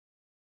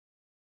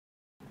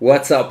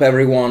What's up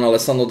everyone,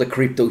 Alessandro the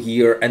Crypto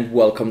here and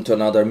welcome to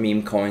another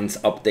meme coins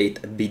update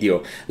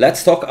video.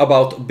 Let's talk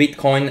about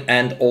Bitcoin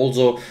and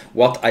also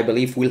what I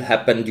believe will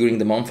happen during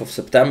the month of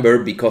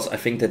September, because I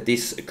think that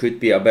this could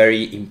be a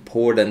very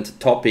important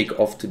topic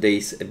of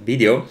today's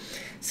video,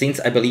 since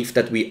I believe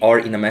that we are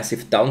in a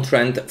massive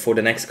downtrend for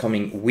the next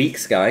coming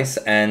weeks, guys.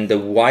 And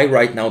why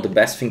right now the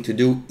best thing to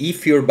do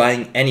if you're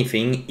buying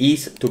anything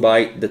is to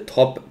buy the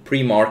top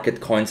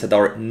pre-market coins that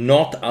are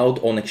not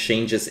out on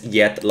exchanges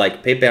yet,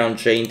 like Pepe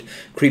Unchained,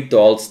 Crypto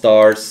All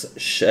Stars,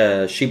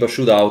 Shiba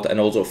Shootout, and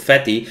also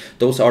Fetty.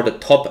 Those are the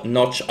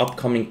top-notch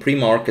upcoming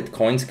pre-market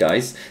coins,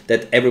 guys,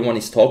 that everyone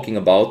is talking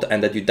about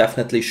and that you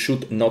definitely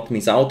should not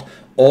miss out.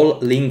 All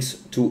links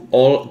to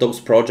all those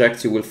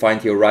projects you will find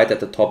here right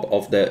at the top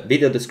of the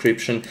video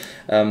description,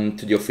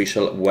 to the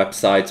official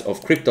websites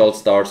of Crypto All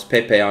Stars,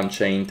 Pepe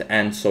Unchained,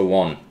 and so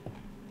on.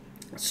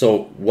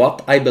 So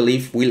what I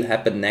believe will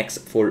happen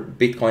next for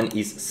Bitcoin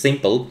is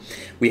simple.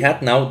 We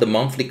had now the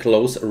monthly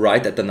close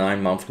right at the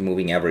 9 monthly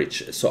moving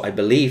average. So I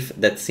believe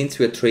that since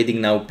we are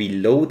trading now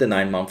below the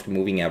 9 monthly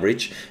moving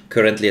average,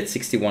 currently at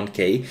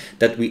 61k,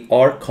 that we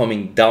are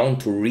coming down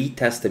to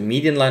retest the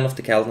median line of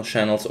the Kelton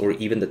channels or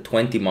even the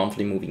 20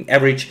 monthly moving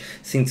average,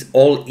 since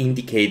all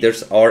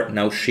indicators are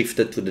now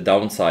shifted to the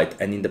downside.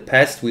 And in the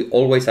past, we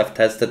always have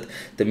tested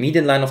the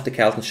median line of the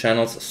Kelton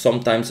channels,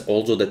 sometimes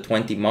also the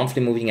 20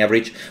 monthly moving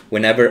average,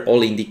 whenever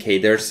all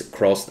indicators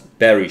crossed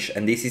bearish.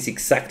 And this is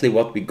exactly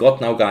what we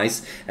got now,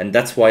 guys, and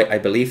that's why I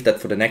believe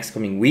that for the next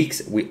coming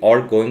weeks we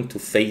are going to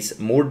face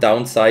more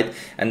downside,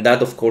 and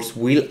that of course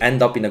will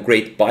end up in a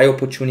great buy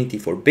opportunity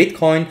for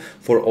Bitcoin,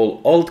 for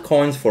all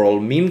altcoins, for all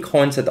meme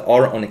coins that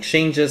are on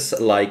exchanges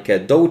like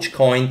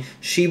Dogecoin,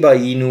 Shiba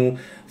Inu,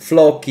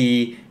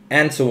 Floki,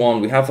 and so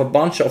on. We have a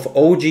bunch of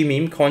OG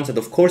meme coins that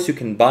of course you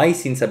can buy,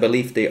 since I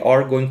believe they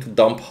are going to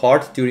dump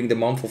hard during the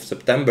month of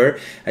September,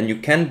 and you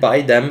can buy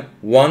them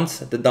once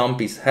the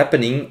dump is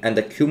happening and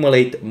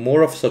accumulate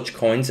more of such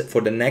coins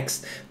for the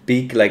next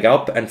big leg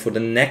up and for the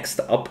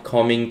next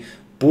upcoming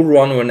bull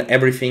run when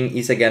everything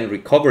is again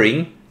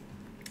recovering.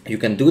 You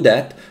can do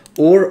that.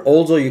 Or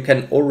also you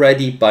can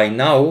already buy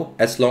now,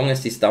 as long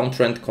as this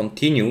downtrend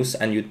continues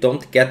and you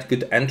don't get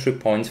good entry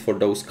points for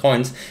those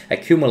coins,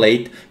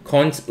 accumulate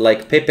coins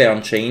like Pepe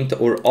Unchained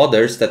or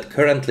others that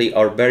currently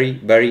are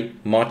very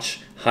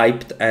much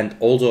hyped and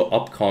also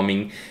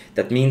upcoming.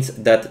 That means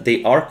that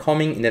they are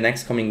coming in the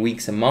next coming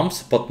weeks and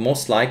months, but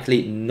most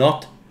likely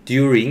not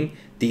during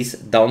this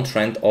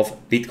downtrend of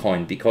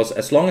Bitcoin, because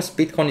as long as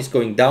Bitcoin is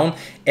going down,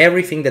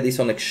 everything that is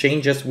on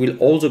exchanges will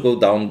also go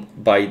down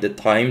by the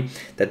time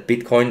that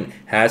Bitcoin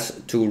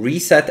has to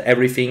reset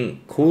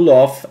everything, cool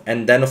off,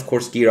 and then of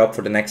course gear up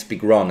for the next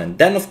big run. And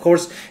then of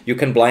course you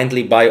can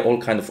blindly buy all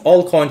kind of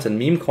altcoins and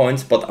meme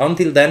coins, but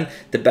until then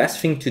the best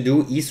thing to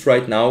do is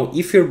right now,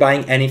 if you're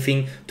buying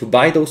anything, to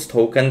buy those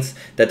tokens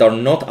that are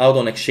not out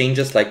on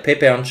exchanges like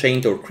Pepe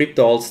Unchained or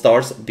Crypto All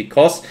Stars,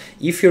 because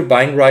if you're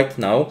buying right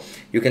now,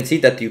 you can see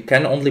that you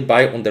can only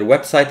buy on their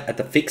website at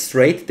a fixed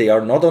rate. They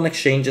are not on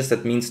exchanges.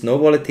 That means no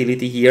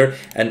volatility here.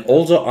 And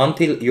also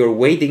until you're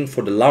waiting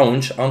for the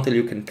launch, until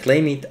you can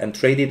claim it and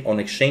trade it on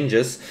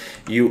exchanges,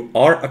 you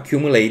are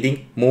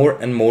accumulating more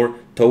and more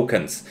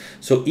tokens.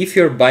 So if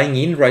you're buying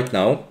in right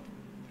now,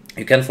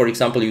 you can, for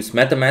example, use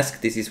MetaMask.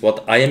 This is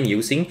what I am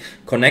using.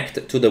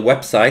 Connect to the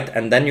website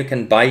and then you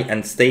can buy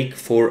and stake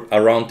for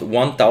around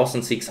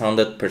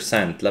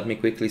 1,600%. Let me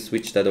quickly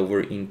switch that over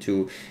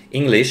into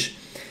English.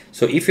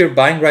 So if you're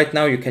buying right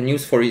now, you can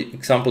use, for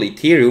example,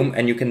 Ethereum,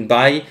 and you can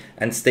buy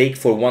and stake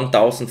for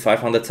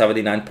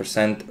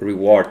 1,579%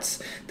 rewards.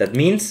 That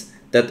means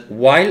that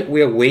while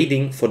we are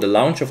waiting for the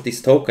launch of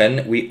this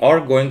token, we are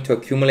going to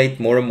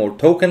accumulate more and more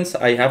tokens.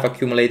 I have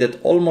accumulated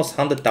almost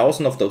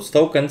 100,000 of those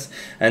tokens,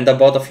 and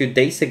about a few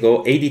days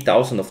ago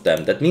 80,000 of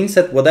them. That means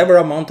that whatever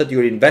amount that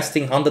you're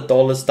investing, $100,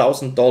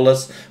 $1,000,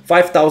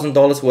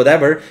 $5,000,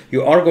 whatever,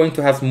 you are going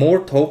to have more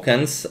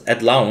tokens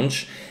at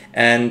launch.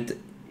 And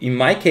in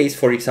my case,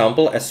 for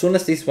example, as soon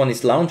as this one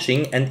is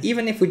launching, and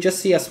even if we just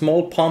see a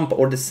small pump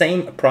or the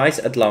same price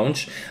at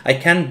launch, I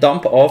can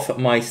dump off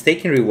my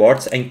staking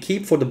rewards and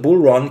keep for the bull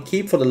run,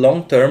 keep for the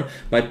long term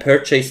my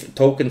purchased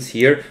tokens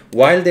here,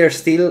 while they're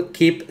still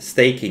keep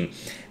staking.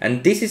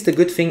 And this is the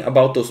good thing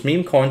about those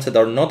meme coins that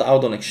are not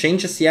out on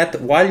exchanges yet.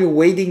 While you're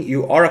waiting,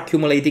 you are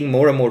accumulating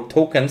more and more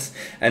tokens.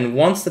 And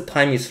once the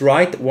time is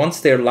right,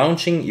 once they're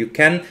launching, you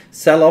can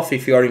sell off,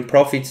 if you are in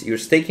profits, your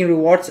staking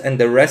rewards, and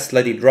the rest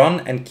let it run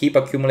and keep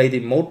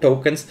accumulating more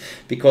tokens.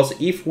 Because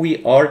if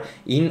we are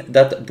in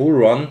that bull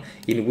run,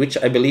 in which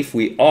I believe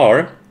we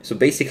are, so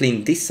basically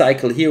in this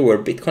cycle here where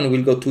Bitcoin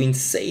will go to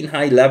insane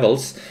high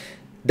levels,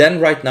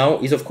 then right now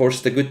is of course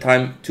the good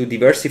time to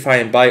diversify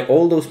and buy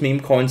all those meme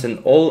coins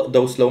and all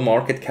those low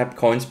market cap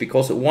coins,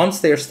 because once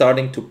they're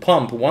starting to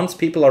pump, once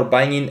people are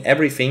buying in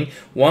everything,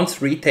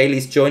 once retail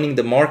is joining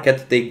the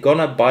market, they're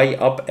gonna buy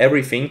up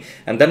everything.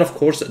 And then of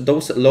course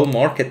those low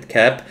market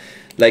cap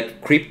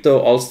like Crypto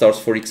All Stars,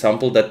 for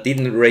example, that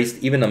didn't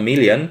raise even $1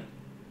 million,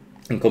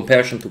 in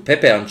comparison to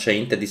Pepe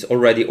Unchained, that is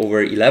already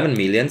over 11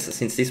 millions,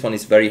 since this one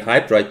is very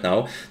hyped right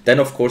now, then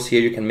of course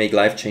here you can make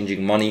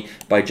life-changing money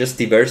by just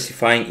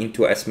diversifying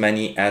into as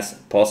many as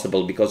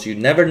possible, because you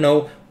never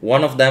know,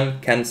 one of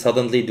them can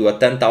suddenly do a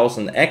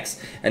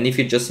 10,000x, and if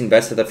you just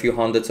invested a few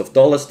hundreds of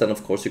dollars, then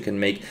of course you can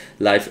make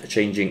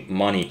life-changing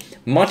money.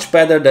 Much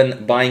better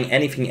than buying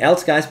anything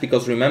else, guys,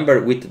 because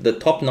remember, with the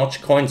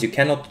top-notch coins, you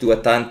cannot do a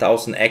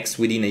 10,000x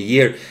within a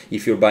year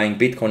if you're buying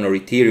Bitcoin or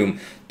Ethereum.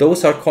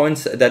 Those are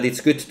coins that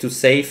it's good to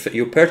save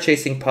your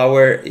purchasing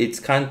power. It's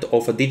kind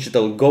of a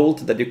digital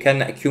gold that you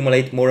can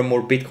accumulate more and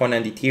more Bitcoin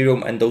and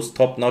Ethereum and those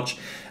top-notch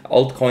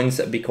altcoins,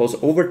 because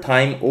over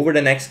time, over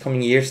the next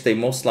coming years, they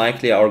most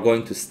likely are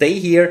going to stay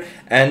here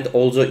and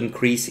also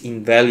increase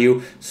in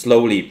value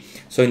slowly.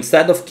 So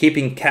instead of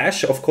keeping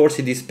cash, of course,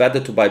 it is better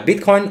to buy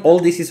Bitcoin. All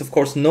this is, of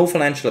course, no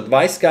financial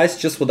advice,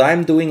 guys, just what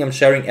I'm doing. I'm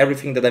sharing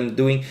everything that I'm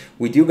doing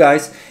with you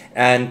guys.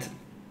 And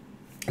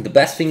the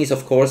best thing is,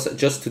 of course,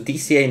 just to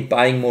DCA in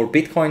buying more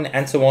Bitcoin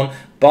and so on,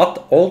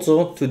 but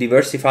also to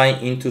diversify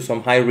into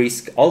some high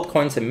risk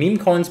altcoins and meme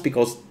coins,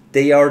 because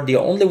they are the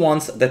only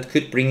ones that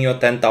could bring you a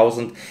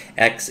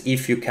 10,000x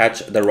if you catch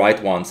the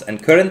right ones.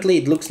 And currently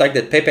it looks like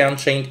that Pepe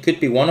Unchained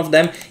could be one of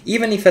them,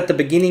 even if at the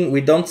beginning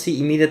we don't see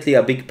immediately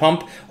a big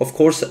pump. Of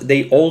course,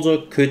 they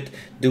also could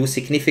do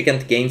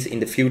significant gains in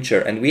the future.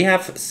 And we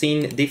have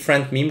seen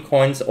different meme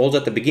coins also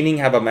at the beginning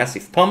have a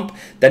massive pump,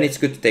 then it's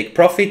good to take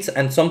profits,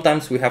 and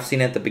sometimes we have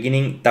seen at the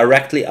beginning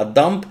directly a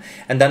dump,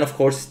 and then of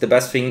course the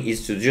best thing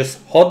is to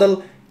just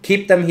hodl,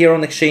 keep them here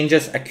on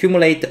exchanges,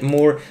 accumulate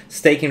more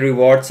staking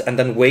rewards, and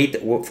then wait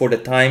for the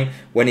time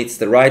when it's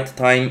the right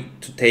time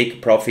to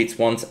take profits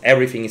once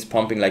everything is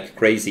pumping like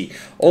crazy.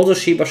 Also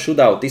Shiba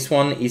Shootout, this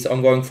one is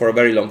ongoing for a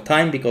very long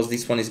time because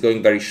this one is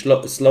going very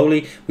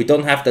slowly. We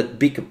don't have that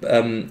big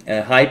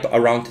hype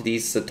around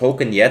this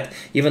token yet,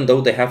 even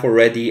though they have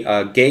already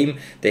a game,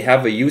 they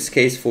have a use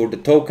case for the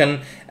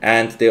token,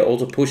 and they're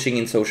also pushing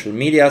in social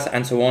medias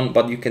and so on,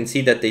 but you can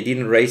see that they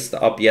didn't raise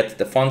up yet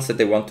the funds that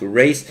they want to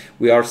raise.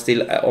 We are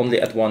still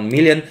only at 1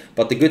 million,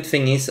 but the good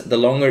thing is the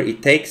longer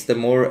it takes, the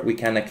more we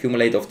can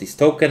accumulate of this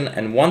token,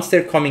 and once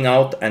they're coming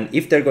out, and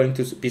if they're going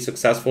to be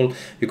successful,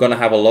 you're gonna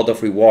have a lot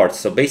of rewards.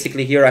 So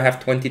basically here I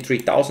have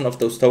 23,000 of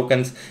those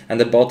tokens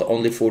and I bought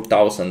only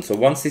 4,000. So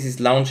once this is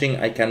launching,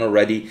 I can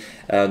already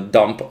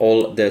dump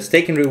all the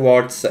staking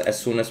rewards as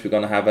soon as we're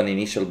gonna have an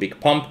initial big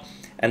pump,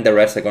 and the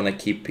rest are gonna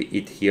keep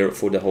it here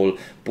for the whole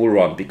bull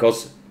run.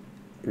 Because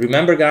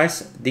remember,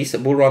 guys, this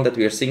bull run that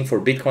we are seeing for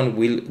Bitcoin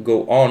will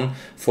go on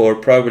for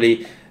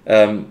probably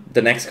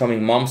the next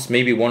coming months,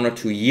 maybe 1 or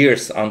 2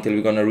 years, until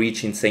we're gonna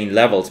reach insane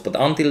levels. But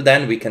until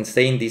then, we can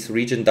stay in this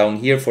region down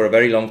here for a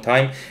very long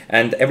time,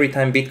 and every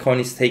time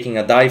Bitcoin is taking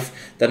a dive,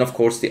 then of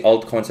course the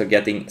altcoins are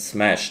getting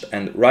smashed.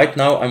 And right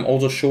now I'm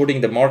also shorting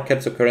the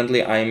market, so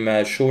currently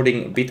I'm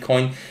shorting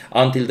Bitcoin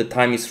until the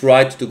time is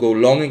right to go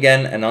long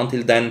again, and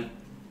until then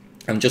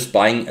I'm just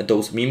buying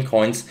those meme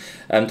coins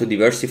to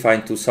diversify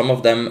into some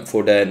of them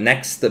for the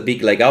next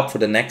big leg up, for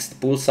the next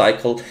bull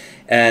cycle.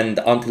 And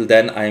until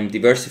then, I'm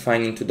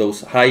diversifying into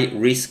those high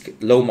risk,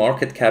 low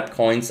market cap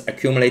coins,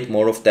 accumulate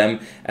more of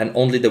them, and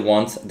only the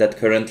ones that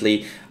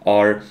currently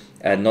are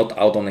not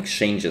out on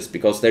exchanges,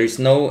 because there is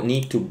no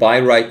need to buy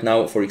right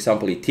now, for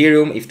example,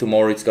 Ethereum, if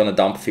tomorrow it's gonna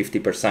dump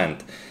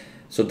 50%.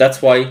 So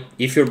that's why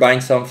if you're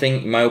buying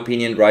something, in my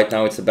opinion, right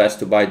now it's the best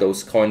to buy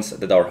those coins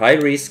that are high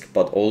risk,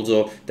 but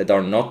also that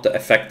are not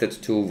affected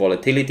to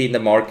volatility in the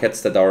markets,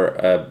 that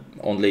are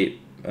only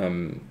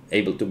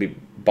able to be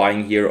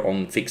buying here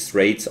on fixed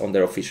rates on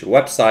their official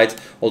websites.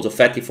 Also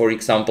Fatty, for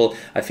example,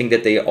 I think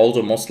that they are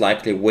also most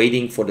likely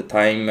waiting for the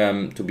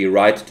time to be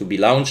right to be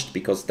launched,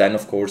 because then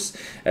of course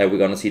we're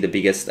gonna see the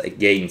biggest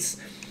gains.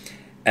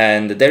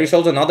 And there is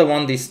also another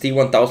one, this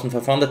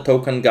T1500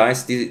 token,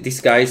 guys.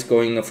 This guy is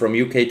going from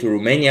UK to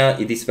Romania.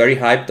 It is very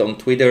hyped on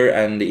Twitter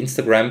and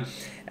Instagram,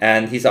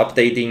 and he's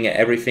updating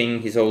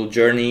everything, his whole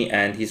journey,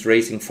 and he's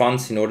raising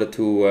funds in order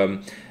to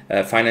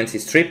finance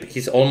his trip.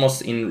 He's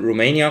almost in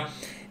Romania,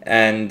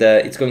 and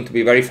it's going to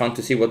be very fun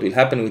to see what will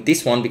happen with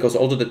this one, because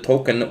although the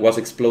token was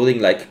exploding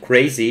like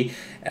crazy,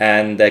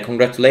 and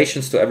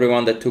congratulations to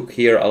everyone that took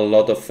here a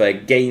lot of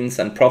gains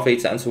and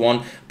profits and so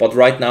on, but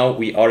right now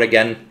we are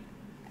again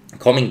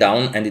coming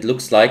down, and it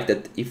looks like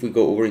that if we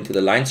go over into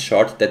the lines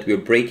chart, that we're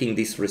breaking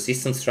this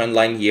resistance trend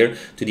line here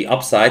to the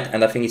upside,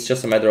 and I think it's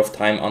just a matter of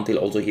time until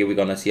also here we're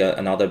gonna see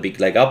another big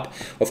leg up.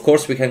 Of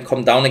course, we can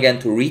come down again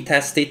to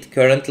retest it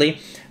currently,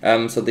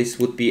 so this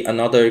would be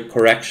another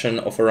correction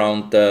of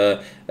around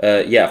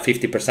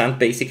 50%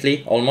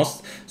 basically,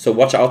 almost. So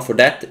watch out for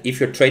that. If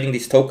you're trading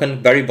this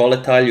token, very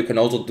volatile, you can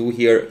also do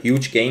here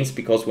huge gains,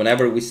 because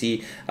whenever we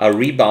see a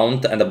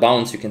rebound and a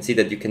bounce, you can see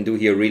that you can do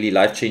here really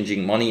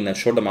life-changing money in a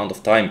short amount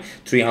of time,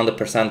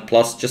 300%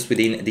 plus just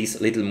within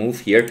this little move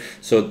here.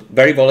 So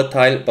very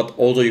volatile, but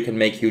also you can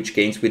make huge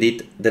gains with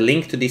it. The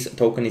link to this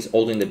token is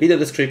also in the video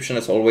description,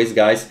 as always,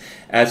 guys,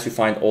 as you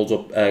find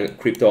also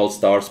Crypto All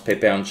Stars,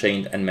 Pepe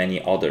Unchained, and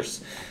many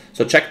others.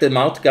 So check them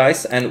out,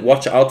 guys, and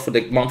watch out for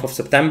the month of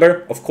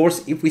September. Of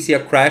course, if we see a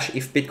crash,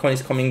 if Bitcoin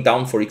is coming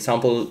down, for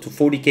example, to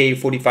 40k,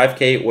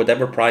 45k,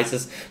 whatever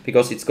prices,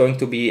 because it's going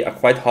to be a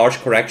quite harsh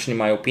correction in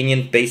my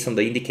opinion based on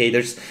the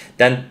indicators,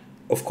 then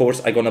of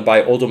course I'm gonna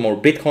buy also more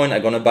Bitcoin,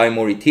 I'm gonna buy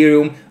more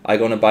Ethereum, I'm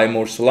gonna buy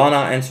more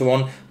Solana and so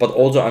on, but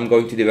also I'm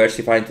going to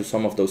diversify into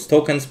some of those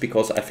tokens,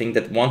 because I think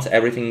that once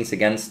everything is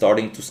again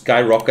starting to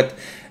skyrocket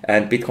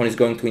and Bitcoin is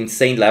going to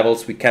insane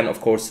levels, we can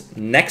of course,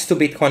 next to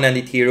Bitcoin and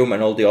Ethereum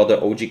and all the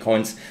other OG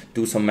coins,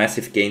 do some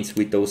massive gains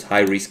with those high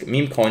risk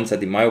meme coins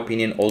that in my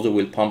opinion also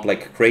will pump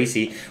like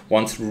crazy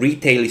once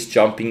retail is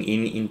jumping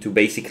into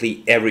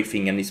basically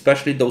everything, and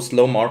especially those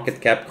low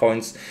market cap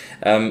coins,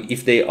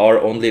 if they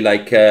are only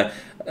like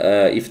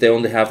if they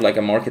only have like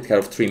a market cap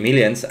of 3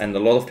 millions and a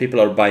lot of people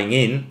are buying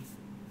in,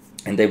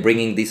 and they're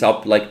bringing this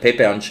up like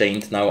Pepe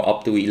Unchained now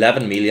up to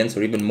 11 millions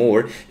or even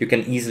more, you can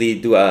easily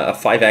do a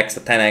 5x, a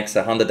 10x,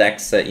 a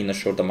 100x in a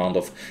short amount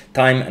of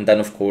time. And then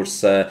of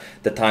course the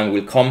time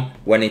will come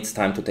when it's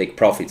time to take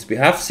profits. We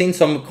have seen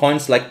some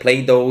coins like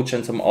Play Doge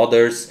and some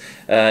others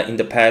in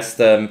the past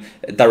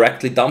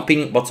directly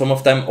dumping, but some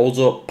of them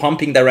also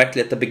pumping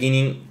directly at the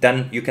beginning.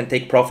 Then you can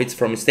take profits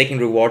from staking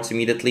rewards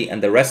immediately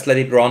and the rest let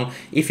it run.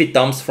 If it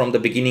dumps from the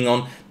beginning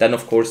on, then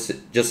of course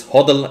just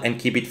hodl and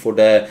keep it for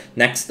the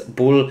next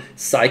bull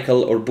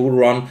cycle or bull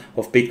run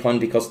of Bitcoin,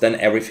 because then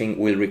everything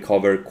will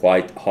recover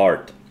quite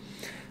hard.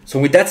 So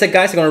with that said,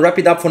 guys, I'm gonna wrap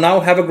it up for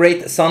now. Have a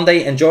great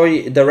Sunday,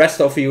 enjoy the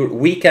rest of your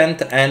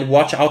weekend, and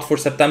watch out for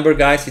September,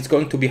 guys. It's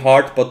going to be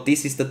hard, but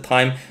this is the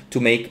time to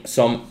make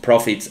some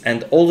profits.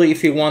 And also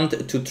if you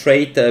want to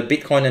trade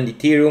Bitcoin and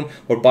Ethereum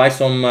or buy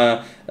some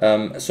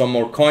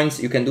more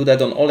coins, you can do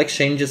that on all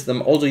exchanges.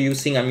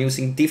 I'm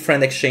using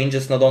different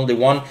exchanges, not only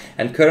one,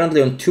 and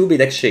currently on 2bit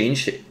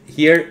exchange.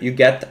 Here you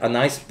get a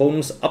nice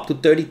bonus up to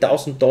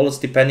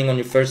 $30,000 depending on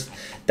your first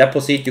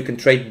deposit. You can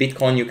trade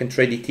Bitcoin, you can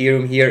trade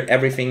Ethereum here.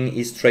 Everything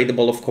is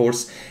tradable, of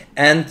course.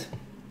 And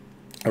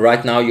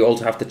right now you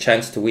also have the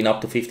chance to win up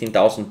to $15,000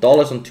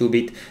 on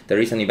 2bit. There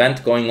is an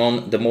event going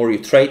on. The more you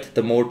trade,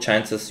 the more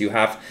chances you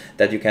have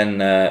that you can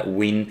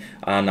win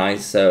a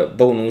nice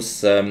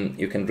bonus.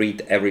 You can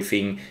read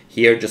everything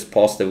here. Just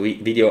pause the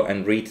video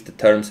and read the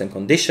terms and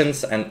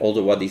conditions and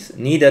also what is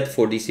needed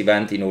for this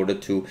event in order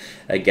to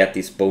get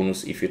this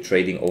bonus if you're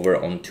trading over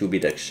on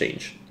 2bit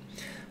exchange.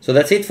 So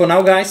that's it for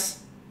now, guys.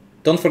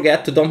 Don't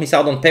forget to don't miss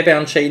out on Pepe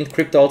Unchained,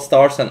 Crypto All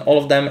Stars and all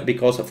of them,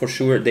 because for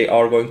sure they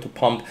are going to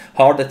pump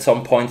hard at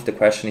some point. The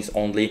question is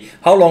only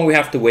how long we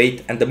have to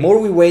wait, and the more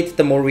we wait,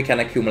 the more we can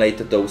accumulate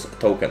those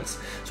tokens.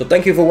 So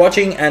thank you for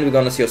watching, and we're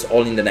gonna see us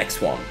all in the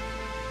next one.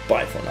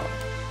 Bye for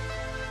now.